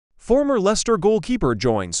Former Leicester goalkeeper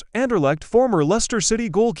joins Anderlecht. Former Leicester City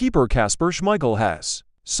goalkeeper Kasper Schmeichel has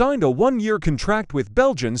signed a one-year contract with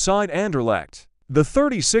Belgian side Anderlecht. The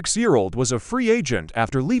 36-year-old was a free agent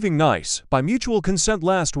after leaving Nice by mutual consent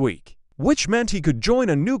last week, which meant he could join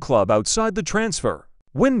a new club outside the transfer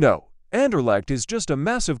window. Anderlecht is just a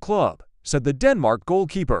massive club, said the Denmark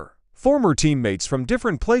goalkeeper. Former teammates from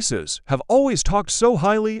different places have always talked so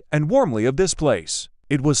highly and warmly of this place.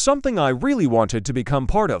 It was something I really wanted to become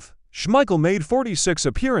part of. Schmeichel made 46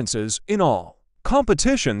 appearances in all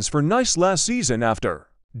competitions for Nice last season after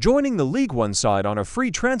joining the League One side on a free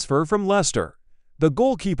transfer from Leicester. The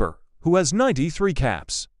goalkeeper, who has 93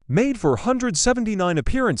 caps, made for 179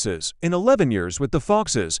 appearances in 11 years with the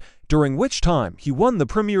Foxes, during which time he won the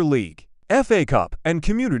Premier League, FA Cup and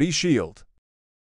Community Shield.